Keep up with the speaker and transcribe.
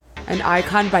An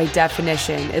icon, by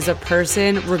definition, is a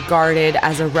person regarded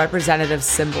as a representative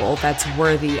symbol that's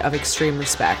worthy of extreme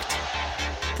respect.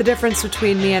 The difference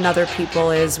between me and other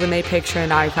people is when they picture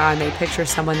an icon, they picture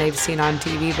someone they've seen on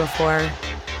TV before.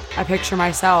 I picture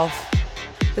myself.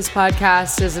 This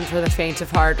podcast isn't for the faint of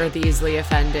heart or the easily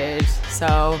offended.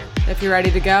 So if you're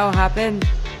ready to go, hop in.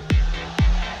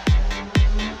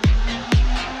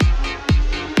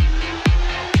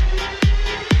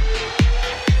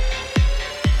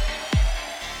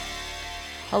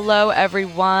 Hello,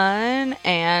 everyone,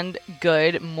 and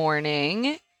good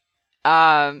morning.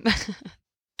 I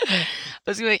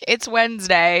was gonna be like, it's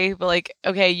Wednesday, but like,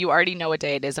 okay, you already know what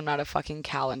day it is. I'm not a fucking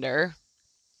calendar.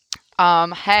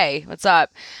 Hey, what's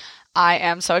up? I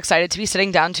am so excited to be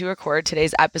sitting down to record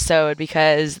today's episode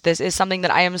because this is something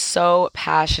that I am so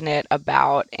passionate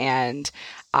about, and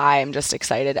I'm just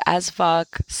excited as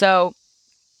fuck. So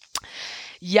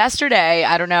yesterday,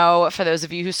 I don't know, for those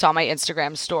of you who saw my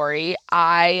Instagram story,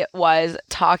 I was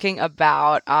talking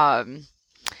about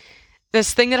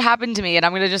this thing that happened to me, and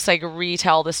I'm going to just like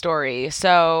retell the story.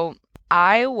 So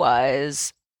I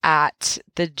was at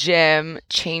the gym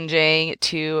changing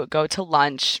to go to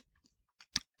lunch,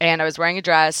 and I was wearing a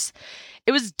dress.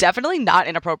 It was definitely not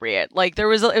inappropriate. Like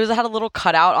it had a little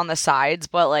cutout on the sides,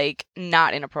 but like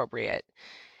not inappropriate.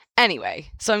 Anyway,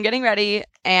 so I'm getting ready,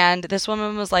 and this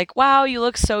woman was like, wow, you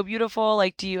look so beautiful.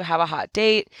 Like, do you have a hot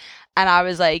date? And I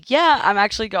was like, yeah, I'm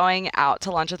actually going out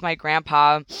to lunch with my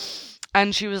grandpa.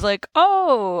 And she was like,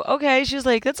 oh, okay. She was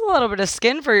like, that's a little bit of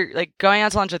skin for like going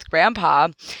out to lunch with grandpa.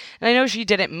 And I know she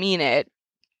didn't mean it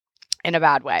in a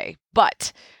bad way,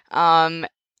 but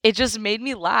it just made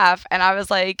me laugh. And I was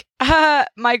like,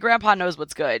 my grandpa knows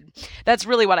what's good. That's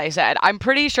really what I said. I'm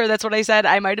pretty sure that's what I said.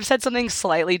 I might have said something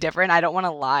slightly different. I don't want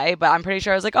to lie, but I'm pretty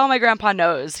sure I was like, oh, my grandpa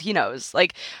knows. He knows.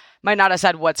 Like, might not have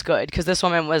said what's good because this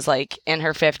woman was like in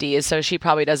her 50s, so she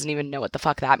probably doesn't even know what the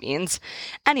fuck that means.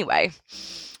 Anyway,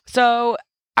 so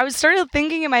I was started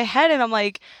thinking in my head, and I'm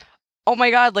like, oh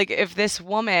my God, like if this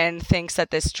woman thinks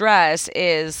that this dress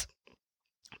is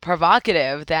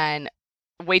provocative, then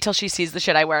wait till she sees the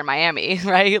shit I wear in Miami,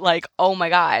 right? Like, oh my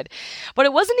God. But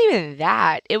it wasn't even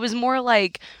that. It was more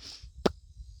like,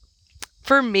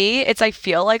 for me, I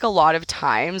feel like a lot of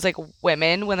times, like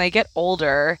women, when they get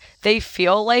older, they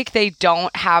feel like they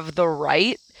don't have the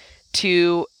right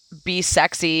to be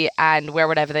sexy and wear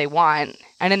whatever they want.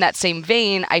 And in that same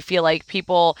vein, I feel like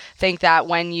people think that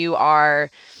when you are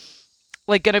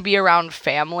like going to be around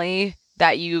family,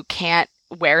 that you can't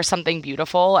wear something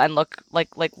beautiful and look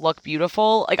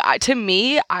beautiful. Like to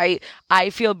me, I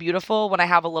feel beautiful when I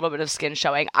have a little bit of skin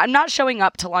showing. I'm not showing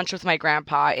up to lunch with my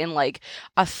grandpa in like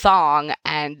a thong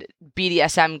and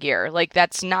BDSM gear. Like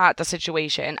that's not the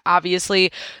situation.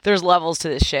 Obviously, there's levels to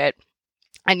this shit,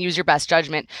 and use your best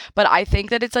judgment. But I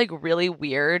think that it's like really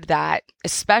weird that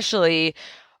especially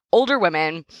older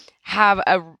women have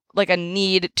a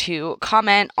need to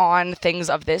comment on things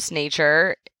of this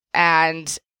nature.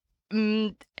 And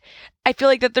I feel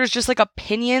like that there's just like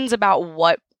opinions about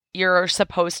what you're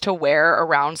supposed to wear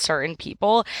around certain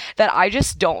people that I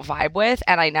just don't vibe with,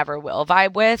 and I never will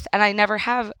vibe with, and I never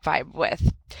have vibe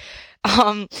with.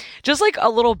 Just like a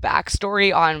little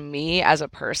backstory on me as a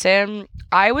person.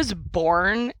 I was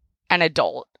born an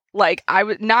adult. Like I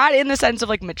was not in the sense of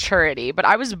like maturity, but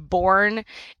I was born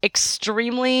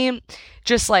extremely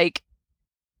just like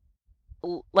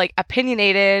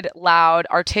opinionated, loud,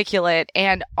 articulate,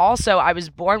 and also I was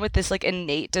born with this like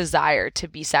innate desire to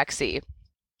be sexy.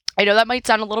 I know that might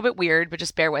sound a little bit weird, but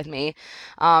just bear with me.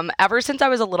 Ever since I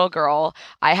was a little girl,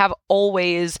 I have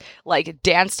always like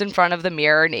danced in front of the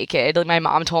mirror naked. Like, my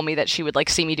mom told me that she would like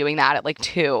see me doing that at like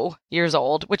 2 years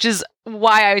old, which is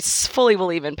why I fully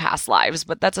believe in past lives,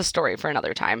 but that's a story for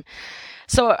another time.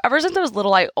 So ever since I was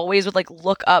little, I always would like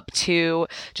look up to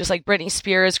just like Britney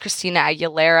Spears, Christina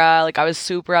Aguilera. Like I was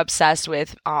super obsessed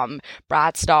with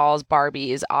Bratz dolls,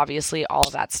 Barbies, obviously all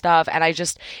of that stuff. And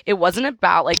it wasn't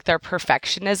about like their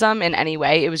perfectionism in any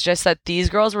way. It was just that these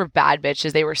girls were bad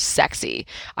bitches. They were sexy.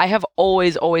 I have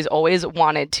always, always, always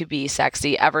wanted to be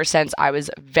sexy ever since I was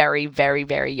very, very,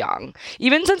 very young.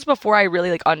 Even since before I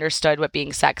really like understood what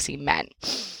being sexy meant.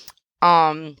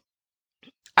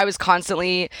 I was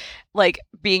constantly like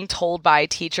being told by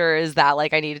teachers that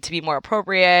like I needed to be more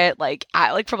appropriate. Like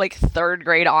from like 3rd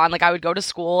grade on, like I would go to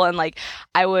school and like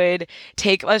I would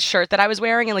take a shirt that I was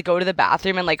wearing and like go to the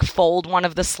bathroom and like fold one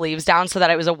of the sleeves down so that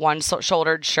it was a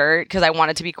one-shouldered shirt because I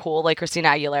wanted to be cool like Christina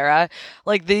Aguilera.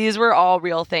 Like these were all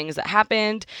real things that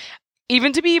happened.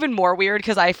 even to be even more weird,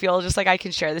 because I feel just like I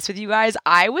can share this with you guys,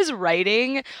 I was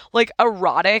writing like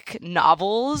erotic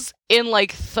novels in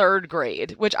like 3rd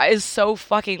grade, which is so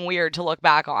fucking weird to look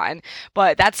back on.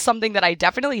 But that's something that I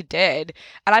definitely did.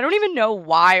 And I don't even know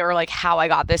why or like how I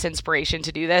got this inspiration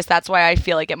to do this. That's why I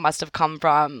feel like it must have come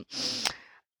from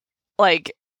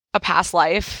like a past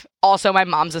life. Also, my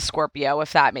mom's a Scorpio,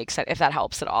 if that makes sense, if that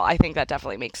helps at all. I think that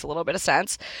definitely makes a little bit of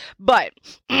sense. But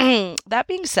that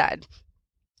being said,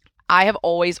 I have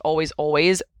always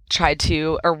tried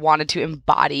to or wanted to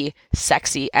embody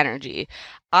sexy energy.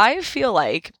 I feel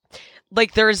like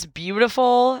there's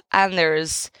beautiful and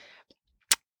there's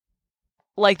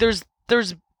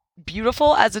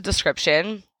beautiful as a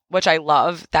description, which I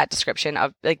love that description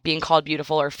of like being called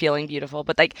beautiful or feeling beautiful.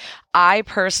 But like I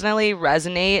personally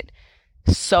resonate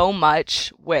so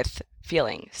much with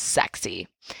feeling sexy.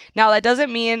 Now that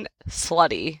doesn't mean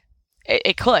slutty.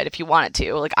 It could if you wanted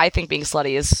to. Like, I think being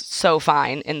slutty is so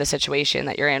fine in the situation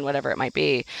that you're in, whatever it might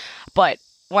be. But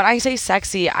when I say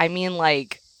sexy, I mean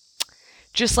like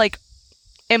just like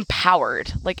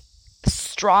empowered, like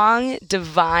strong,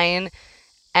 divine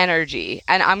energy.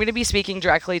 And I'm going to be speaking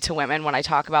directly to women when I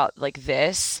talk about like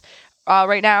this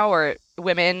right now, or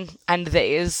women and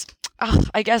theys.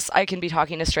 I guess I can be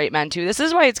talking to straight men too. This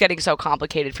is why it's getting so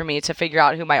complicated for me to figure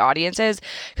out who my audience is,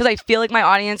 because I feel like my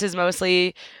audience is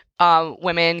mostly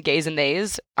women, gays, and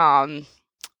theys.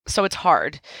 So it's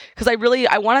hard because I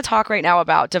want to talk right now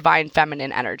about divine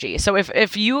feminine energy. So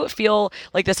if you feel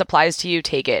like this applies to you,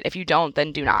 take it. If you don't,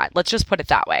 then do not. Let's just put it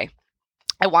that way.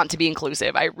 I want to be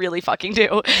inclusive. I really fucking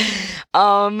do.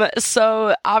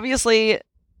 So obviously,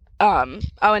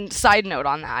 and side note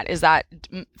on that is that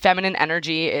feminine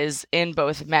energy is in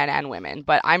both men and women,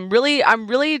 but I'm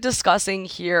really discussing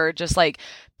here just like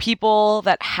people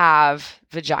that have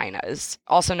vaginas,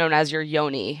 also known as your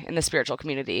yoni in the spiritual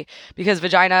community, because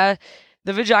the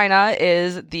vagina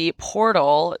is the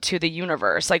portal to the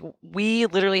universe. Like, we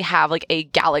literally have like a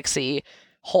galaxy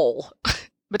hole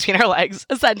between our legs,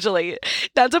 essentially.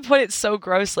 Not to put it so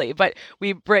grossly, but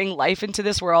we bring life into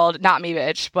this world. Not me,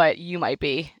 bitch, but you might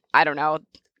be. I don't know.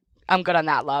 I'm good on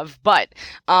that, love. But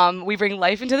we bring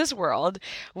life into this world.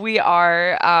 We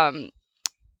are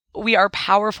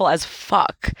powerful as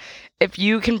fuck. If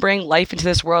you can bring life into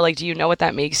this world, like, do you know what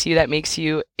that makes you? That makes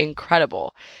you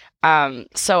incredible.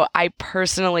 So I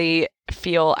personally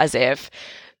feel as if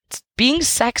being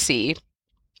sexy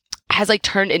has like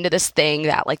turned into this thing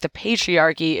that like the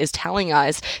patriarchy is telling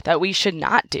us that we should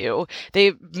not do.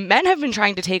 Men have been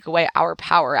trying to take away our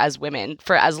power as women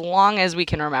for as long as we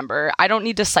can remember. I don't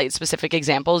need to cite specific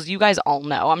examples. You guys all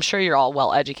know. I'm sure you're all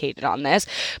well educated on this,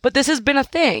 but this has been a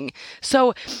thing.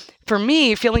 So for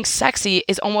me, feeling sexy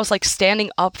is almost like standing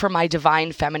up for my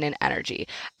divine feminine energy.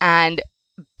 And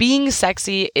being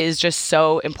sexy is just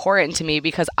so important to me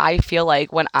because I feel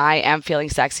like when I am feeling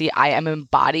sexy, I am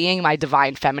embodying my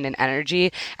divine feminine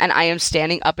energy, and I am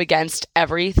standing up against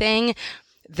everything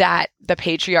that the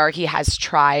patriarchy has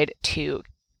tried to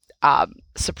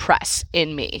suppress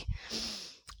in me.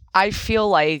 I feel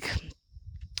like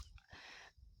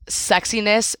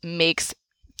sexiness makes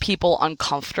people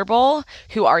uncomfortable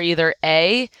who are either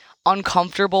A,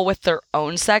 uncomfortable with their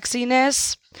own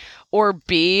sexiness, or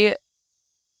B,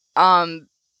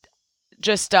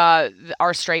 just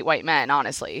are straight white men,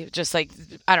 honestly. Just like,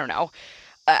 I don't know.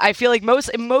 I feel like most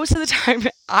of the time,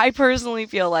 I personally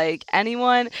feel like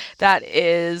anyone that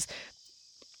is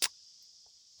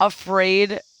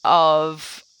afraid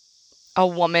of a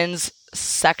woman's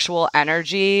sexual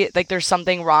energy, like there's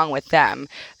something wrong with them.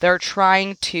 They're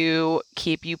trying to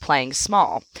keep you playing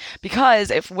small.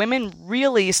 Because if women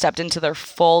really stepped into their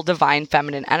full divine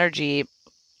feminine energy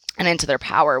and into their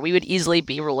power, we would easily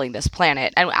be ruling this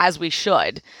planet, and as we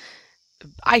should.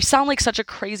 I sound like such a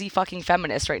crazy fucking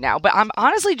feminist right now, but I'm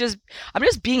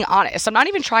just being honest. I'm not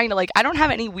even trying to I don't have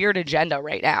any weird agenda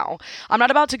right now. I'm not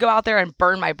about to go out there and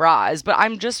burn my bras, but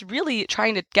I'm just really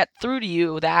trying to get through to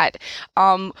you that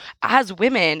as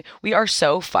women, we are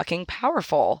so fucking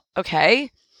powerful,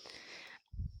 okay?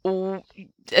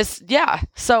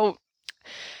 So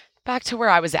back to where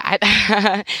I was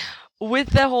at.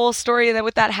 With the whole story and then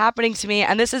with that happening to me,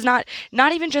 and this is not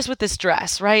even just with this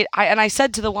dress, right? I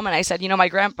said to the woman, I said, my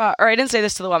grandpa, or I didn't say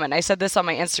this to the woman, I said this on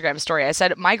my Instagram story. I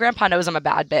said, my grandpa knows I'm a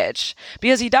bad bitch,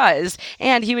 because he does,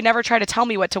 and he would never try to tell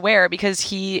me what to wear because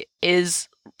he is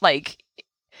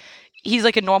he's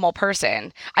like a normal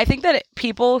person. I think that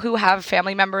people who have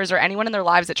family members or anyone in their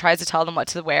lives that tries to tell them what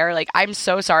to wear, I'm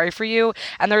so sorry for you,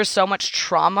 and there's so much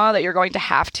trauma that you're going to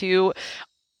have to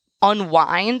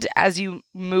unwind as you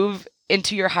move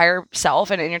into your higher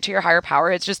self and into your higher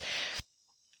power. It's just,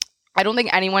 I don't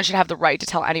think anyone should have the right to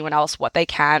tell anyone else what they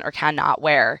can or cannot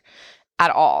wear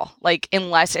at all. Like,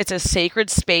 unless it's a sacred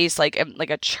space, like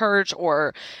a church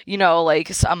or,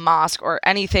 like a mosque or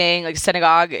anything, like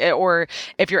synagogue, or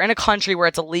if you're in a country where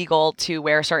it's illegal to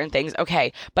wear certain things,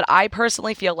 okay. But I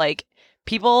personally feel like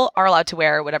people are allowed to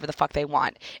wear whatever the fuck they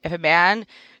want. If a man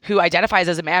who identifies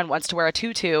as a man wants to wear a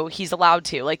tutu, he's allowed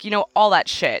to. Like, all that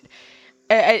shit.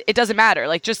 It doesn't matter.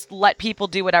 Like, just let people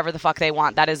do whatever the fuck they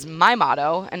want. That is my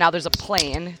motto. And now there's a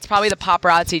plane. It's probably the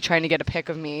paparazzi trying to get a pic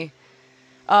of me.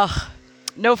 Ugh.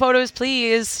 No photos,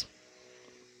 please.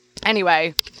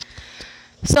 Anyway.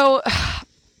 So,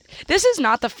 this is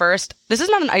not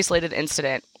an isolated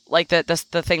incident. Like the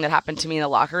thing that happened to me in the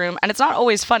locker room. And it's not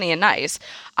always funny and nice.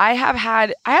 I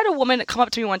had a woman come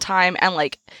up to me one time and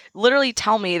like literally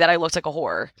tell me that I looked like a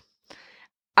whore.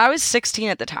 I was 16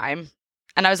 at the time.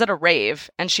 And I was at a rave,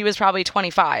 and she was probably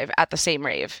 25 at the same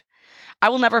rave. I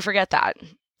will never forget that.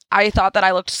 I thought that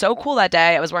I looked so cool that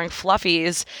day. I was wearing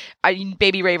fluffies.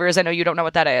 Baby ravers, I know you don't know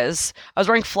what that is. I was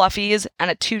wearing fluffies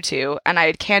and a tutu, and I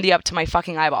had candy up to my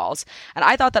fucking eyeballs. And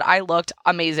I thought that I looked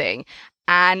amazing.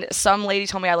 And some lady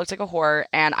told me I looked like a whore,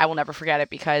 and I will never forget it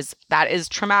because that is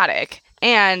traumatic.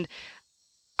 And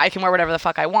I can wear whatever the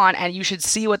fuck I want, and you should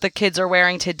see what the kids are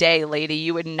wearing today, lady.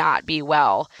 You would not be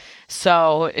well.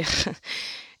 So,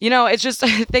 it's just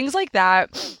things like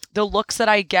that. The looks that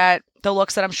I get, the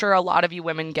looks that I'm sure a lot of you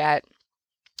women get,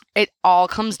 it all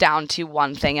comes down to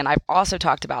one thing. And I've also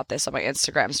talked about this on my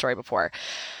Instagram story before.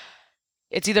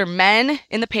 It's either men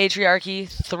in the patriarchy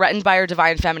threatened by our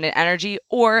divine feminine energy,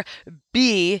 or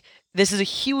B, this is a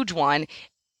huge one,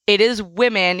 it is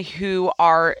women who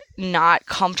are not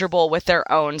comfortable with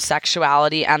their own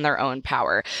sexuality and their own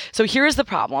power. So here's the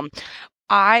problem.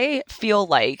 I feel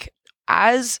like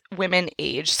as women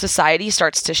age, society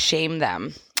starts to shame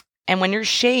them. And when you're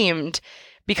shamed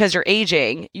because you're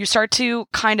aging, you start to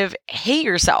kind of hate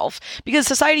yourself because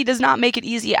society does not make it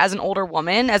easy as an older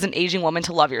woman, as an aging woman,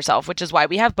 to love yourself, which is why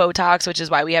we have Botox, which is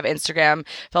why we have Instagram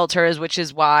filters, which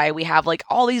is why we have like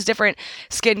all these different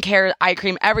skincare, eye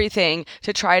cream, everything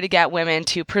to try to get women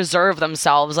to preserve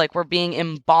themselves like we're being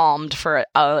embalmed for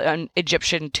an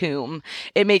Egyptian tomb.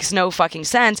 It makes no fucking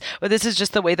sense, but this is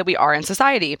just the way that we are in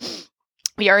society.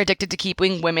 We are addicted to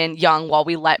keeping women young while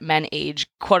we let men age,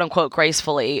 quote unquote,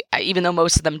 gracefully, even though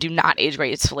most of them do not age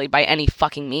gracefully by any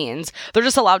fucking means. They're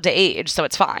just allowed to age, so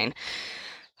it's fine.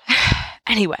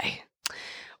 Anyway,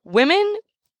 women,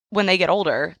 when they get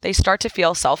older, they start to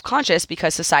feel self-conscious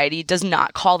because society does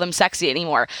not call them sexy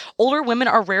anymore. Older women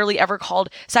are rarely ever called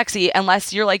sexy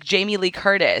unless you're like Jamie Lee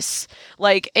Curtis.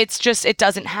 Like, it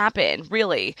doesn't happen,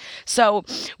 really. So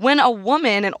when a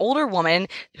woman, an older woman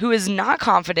who is not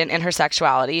confident in her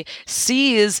sexuality,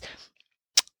 sees,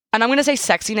 and I'm going to say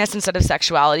sexiness instead of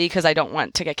sexuality because I don't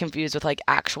want to get confused with like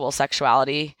actual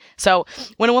sexuality. So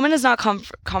when a woman is not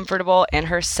comfortable in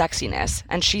her sexiness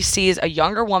and she sees a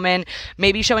younger woman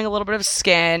maybe showing a little bit of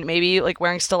skin, maybe like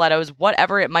wearing stilettos,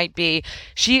 whatever it might be,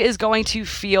 she is going to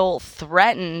feel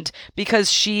threatened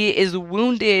because she is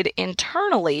wounded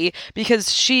internally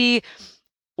because she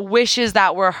wishes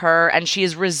that were her, and she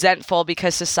is resentful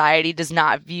because society does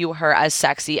not view her as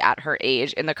sexy at her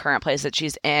age in the current place that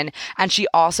she's in. And she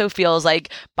also feels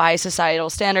like by societal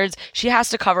standards, she has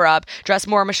to cover up, dress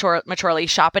more maturely,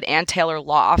 shop at Ann Taylor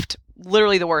Loft,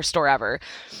 literally the worst store ever.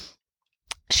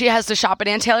 She has to shop at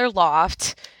Ann Taylor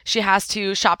Loft. She has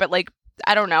to shop at like,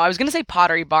 I don't know. I was going to say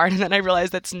Pottery Barn, and then I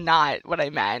realized that's not what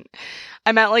I meant.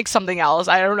 I meant like something else.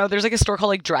 I don't know. There's like a store called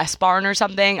like Dress Barn or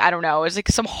something. I don't know. It's like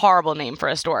some horrible name for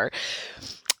a store.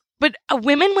 But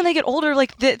women, when they get older,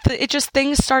 like it just,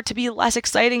 things start to be less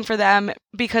exciting for them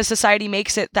because society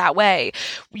makes it that way.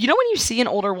 You know, when you see an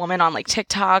older woman on like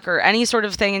TikTok or any sort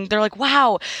of thing, and they're like,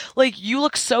 wow, like you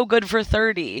look so good for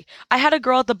 30. I had a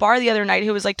girl at the bar the other night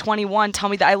who was like 21 tell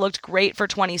me that I looked great for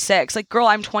 26. Like, girl,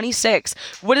 I'm 26.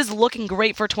 What does looking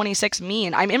great for 26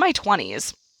 mean? I'm in my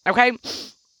 20s. Okay.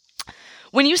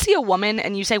 When you see a woman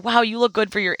and you say, wow, you look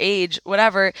good for your age,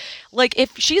 whatever, like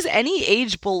if she's any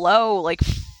age below like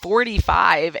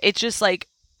 45, it's just like,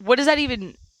 what does that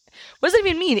even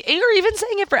mean? Or even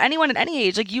saying it for anyone at any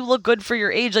age, like you look good for your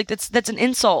age, like that's an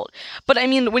insult. But I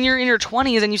mean, when you're in your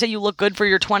 20s and you say you look good for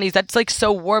your 20s, that's like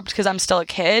so warped because I'm still a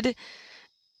kid.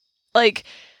 Like,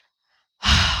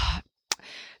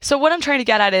 So what I'm trying to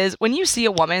get at is when you see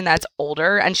a woman that's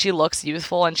older and she looks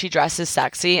youthful and she dresses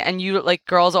sexy and you like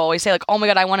girls always say like, oh my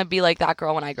God, I want to be like that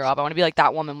girl when I grow up. I want to be like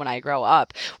that woman when I grow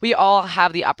up. We all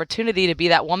have the opportunity to be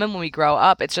that woman when we grow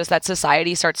up. It's just that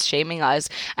society starts shaming us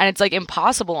and it's like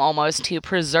impossible almost to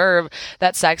preserve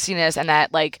that sexiness and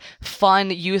that like fun,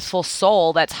 youthful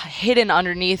soul that's hidden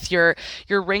underneath your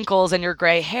wrinkles and your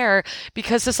gray hair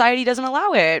because society doesn't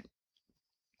allow it.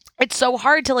 It's so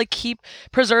hard to like keep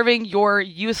preserving your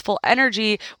youthful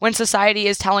energy when society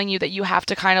is telling you that you have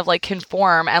to kind of like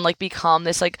conform and like become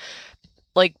this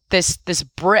like this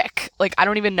brick. Like I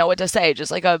don't even know what to say,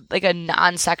 just like a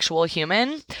non-sexual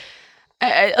human.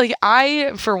 Like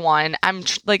I, for one, I'm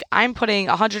putting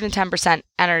 110%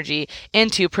 energy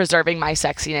into preserving my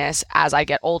sexiness as I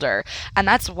get older. And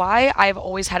that's why I've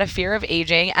always had a fear of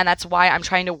aging. And that's why I'm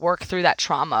trying to work through that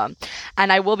trauma.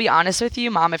 And I will be honest with you,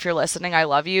 Mom, if you're listening, I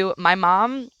love you. My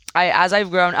mom, as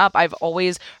I've grown up, I've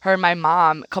always heard my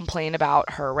mom complain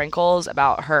about her wrinkles,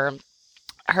 about her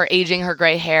aging, her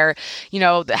gray hair, you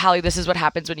know, Hallie, this is what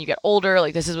happens when you get older.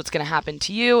 Like, this is what's going to happen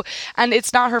to you. And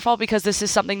it's not her fault because this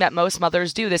is something that most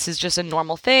mothers do. This is just a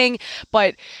normal thing.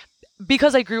 But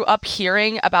because I grew up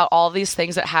hearing about all these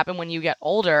things that happen when you get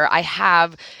older, I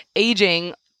have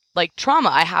aging like trauma.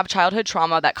 I have childhood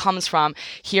trauma that comes from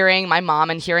hearing my mom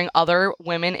and hearing other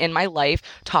women in my life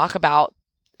talk about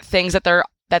things that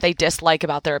they dislike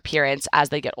about their appearance as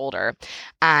they get older.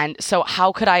 And so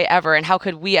how could I ever, and how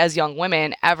could we as young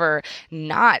women ever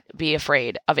not be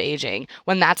afraid of aging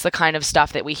when that's the kind of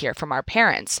stuff that we hear from our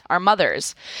parents, our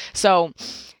mothers? So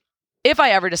if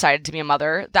I ever decided to be a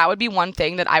mother, that would be one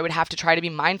thing that I would have to try to be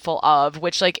mindful of,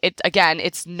 which like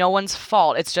it's no one's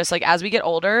fault. It's just like as we get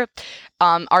older,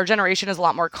 our generation is a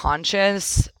lot more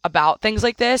conscious about things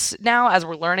like this now as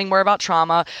we're learning more about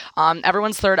trauma.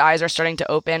 Everyone's third eyes are starting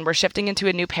to open. We're shifting into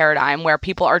a new paradigm where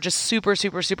people are just super,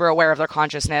 super, super aware of their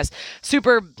consciousness,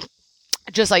 super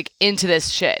just like into this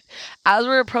shit. As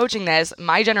we're approaching this,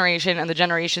 my generation and the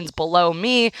generations below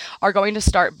me are going to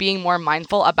start being more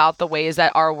mindful about the ways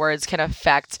that our words can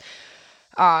affect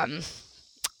our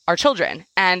children.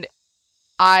 And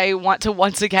I want to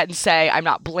once again say I'm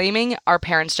not blaming our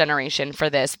parents' generation for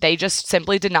this. They just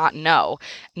simply did not know.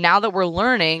 Now that we're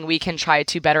learning, we can try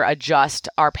to better adjust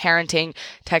our parenting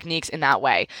techniques in that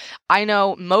way. I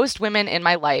know most women in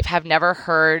my life have never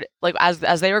heard, like as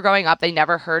they were growing up, they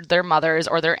never heard their mothers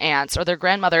or their aunts or their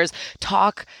grandmothers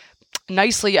talk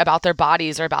nicely about their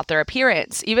bodies or about their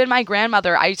appearance. Even my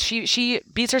grandmother, she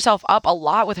beats herself up a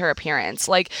lot with her appearance.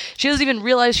 Like she doesn't even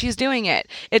realize she's doing it.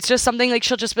 It's just something like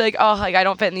she'll just be like, oh, like I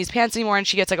don't fit in these pants anymore, and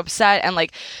she gets like upset, and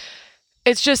like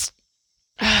it's just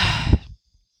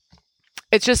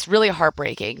it's just really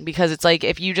heartbreaking because it's like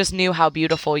if you just knew how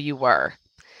beautiful you were,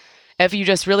 if you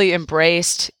just really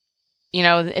embraced, you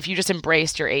know, if you just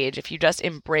embraced your age, if you just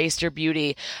embraced your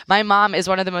beauty. My mom is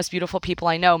one of the most beautiful people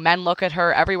I know. Men look at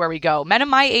her everywhere we go. Men of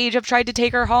my age have tried to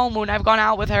take her home when I've gone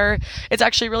out with her. It's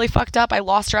actually really fucked up. I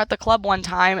lost her at the club one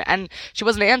time and she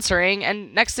wasn't answering.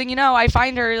 And next thing you know, I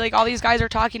find her, like all these guys are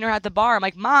talking to her at the bar. I'm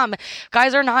like, Mom,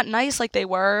 guys are not nice like they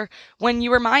were when you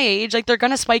were my age. Like they're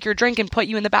going to spike your drink and put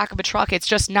you in the back of a truck. It's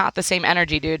just not the same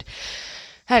energy, dude.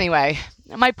 Anyway,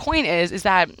 my point is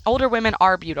that older women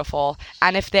are beautiful.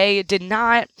 And if they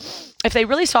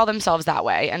really saw themselves that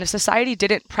way, and if society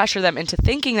didn't pressure them into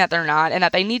thinking that they're not, and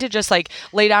that they need to just like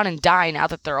lay down and die now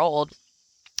that they're old,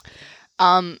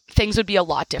 things would be a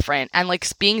lot different. And like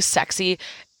being sexy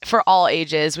for all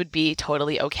ages would be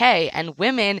totally okay. And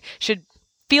women should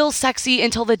feel sexy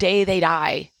until the day they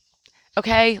die.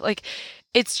 Okay? Like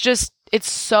it's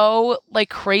so like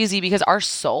crazy because our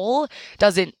soul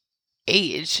doesn't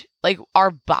age. Like our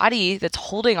body that's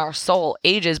holding our soul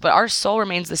ages, but our soul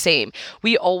remains the same.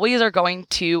 We always are going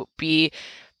to be,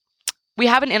 we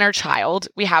have an inner child.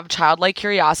 We have childlike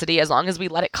curiosity. As long as we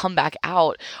let it come back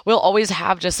out, we'll always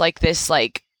have just like this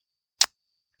like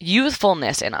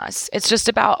youthfulness in us. It's just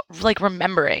about like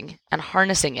remembering and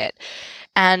harnessing it.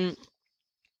 And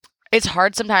it's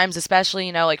hard sometimes, especially,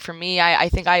 you know, like for me, I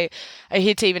think I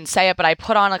hate to even say it, but I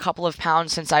put on a couple of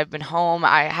pounds since I've been home.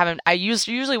 I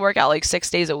usually work out like 6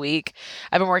 days a week.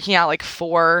 I've been working out like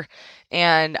 4,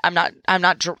 and I'm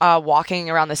not walking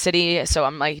around the city. So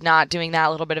I'm like not doing that,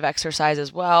 a little bit of exercise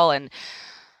as well. And,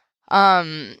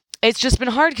 it's just been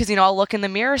hard because, you know, I'll look in the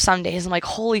mirror some days. I'm like,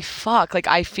 holy fuck. Like,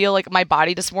 I feel like my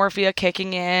body dysmorphia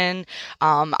kicking in.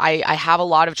 I have a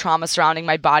lot of trauma surrounding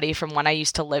my body from when I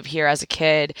used to live here as a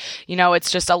kid. You know,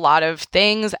 it's just a lot of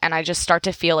things. And I just start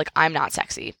to feel like I'm not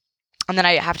sexy. And then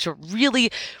I have to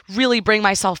really, really bring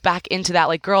myself back into that.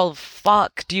 Like, girl,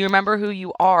 fuck, do you remember who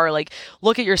you are? Like,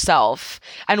 look at yourself.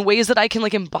 And ways that I can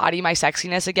like embody my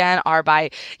sexiness again are by,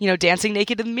 dancing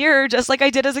naked in the mirror, just like I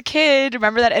did as a kid.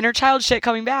 Remember that inner child shit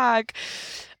coming back?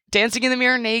 Dancing in the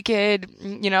mirror naked,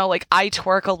 like I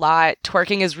twerk a lot.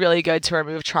 Twerking is really good to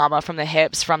remove trauma from the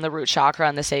hips, from the root chakra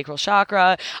and the sacral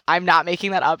chakra. I'm not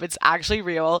making that up. It's actually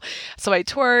real. So I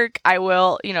twerk. I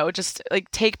will, just like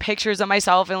take pictures of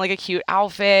myself in like a cute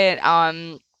outfit.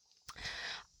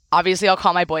 Obviously I'll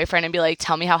call my boyfriend and be like,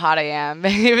 tell me how hot I am,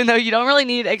 even though you don't really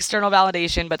need external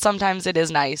validation, but sometimes it is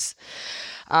nice.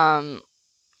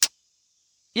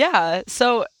 Yeah.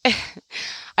 So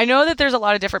I know that there's a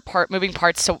lot of different moving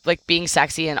parts to like being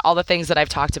sexy and all the things that I've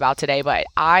talked about today, but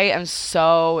I am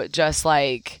so just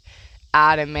like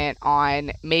adamant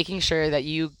on making sure that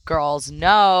you girls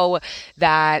know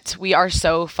that we are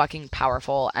so fucking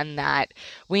powerful and that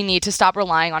we need to stop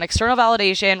relying on external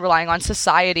validation, relying on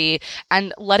society,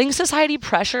 and letting society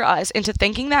pressure us into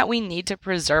thinking that we need to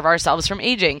preserve ourselves from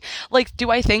aging. Like, do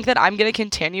I think that I'm going to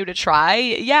continue to try?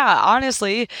 Yeah,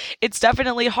 honestly, it's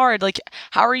definitely hard. Like,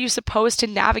 how are you supposed to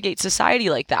navigate society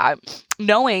like that,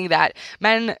 knowing that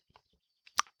men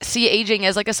see aging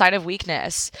as like a sign of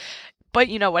weakness? But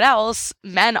you know what else?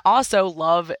 Men also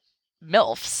love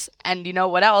MILFs. And you know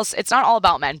what else? It's not all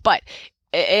about men. But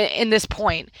in this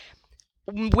point,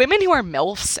 women who are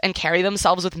MILFs and carry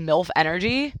themselves with MILF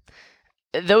energy,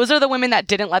 those are the women that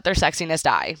didn't let their sexiness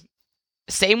die.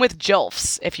 Same with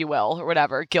JILFs, if you will, or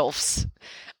whatever, GILFs.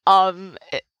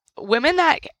 Women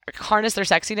that harness their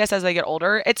sexiness as they get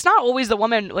older, it's not always the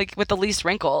woman like with the least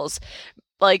wrinkles.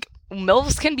 Like,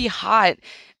 MILFs can be hot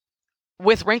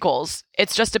with wrinkles.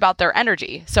 It's just about their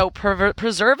energy. So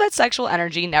preserve that sexual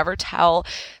energy. Never tell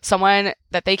someone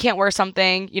that they can't wear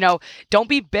something. Don't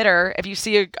be bitter if you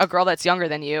see a girl that's younger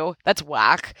than you. That's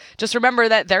whack. Just remember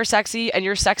that they're sexy and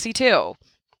you're sexy too.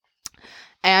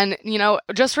 And,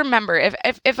 just remember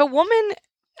if a woman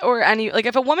or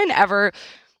if a woman ever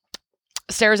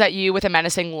stares at you with a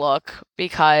menacing look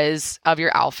because of your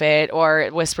outfit or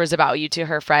whispers about you to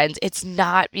her friends, it's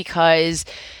not because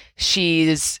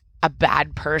she's a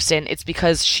bad person. It's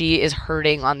because she is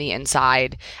hurting on the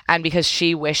inside and because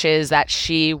she wishes that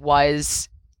she was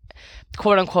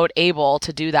quote unquote able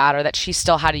to do that, or that she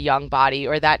still had a young body,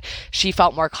 or that she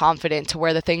felt more confident to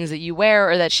wear the things that you wear,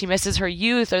 or that she misses her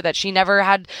youth, or that she never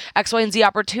had X, Y, and Z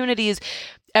opportunities.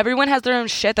 Everyone has their own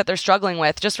shit that they're struggling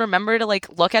with. Just remember to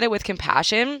like look at it with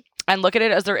compassion and look at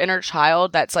it as their inner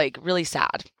child that's like really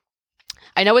sad.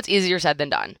 I know it's easier said than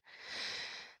done,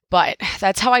 but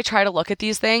that's how I try to look at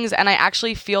these things. And I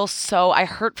actually feel I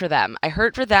hurt for them. I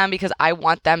hurt for them because I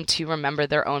want them to remember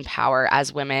their own power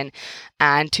as women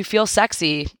and to feel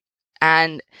sexy.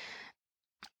 And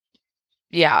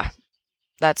yeah,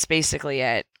 that's basically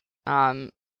it.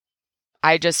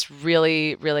 I just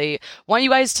really, really want you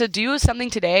guys to do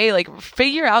something today, like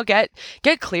figure out, get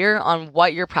clear on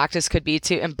what your practice could be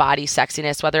to embody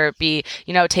sexiness, whether it be,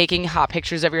 taking hot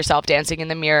pictures of yourself, dancing in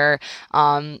the mirror,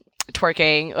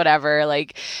 twerking, whatever,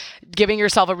 like giving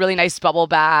yourself a really nice bubble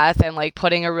bath and like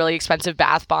putting a really expensive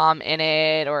bath bomb in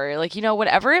it, or like,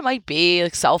 whatever it might be,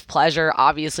 like self-pleasure,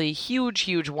 obviously,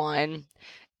 huge one.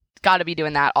 Got to be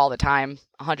doing that all the time,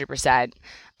 100%.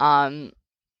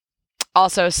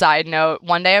 Also, side note,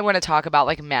 one day I want to talk about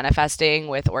like manifesting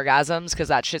with orgasms because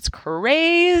that shit's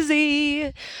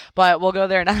crazy, but we'll go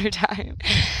there another time.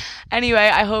 Anyway,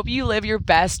 I hope you live your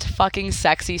best fucking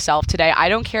sexy self today. I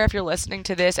don't care if you're listening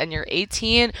to this and you're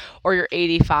 18 or you're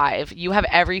 85. You have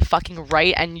every fucking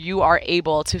right and you are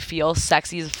able to feel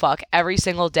sexy as fuck every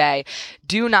single day.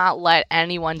 Do not let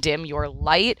anyone dim your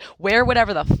light. Wear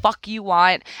whatever the fuck you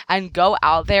want and go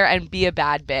out there and be a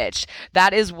bad bitch.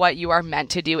 That is what you are meant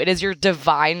to do. It is your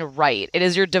divine right. It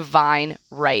is your divine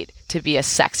right to be a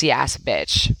sexy ass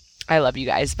bitch. I love you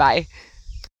guys. Bye.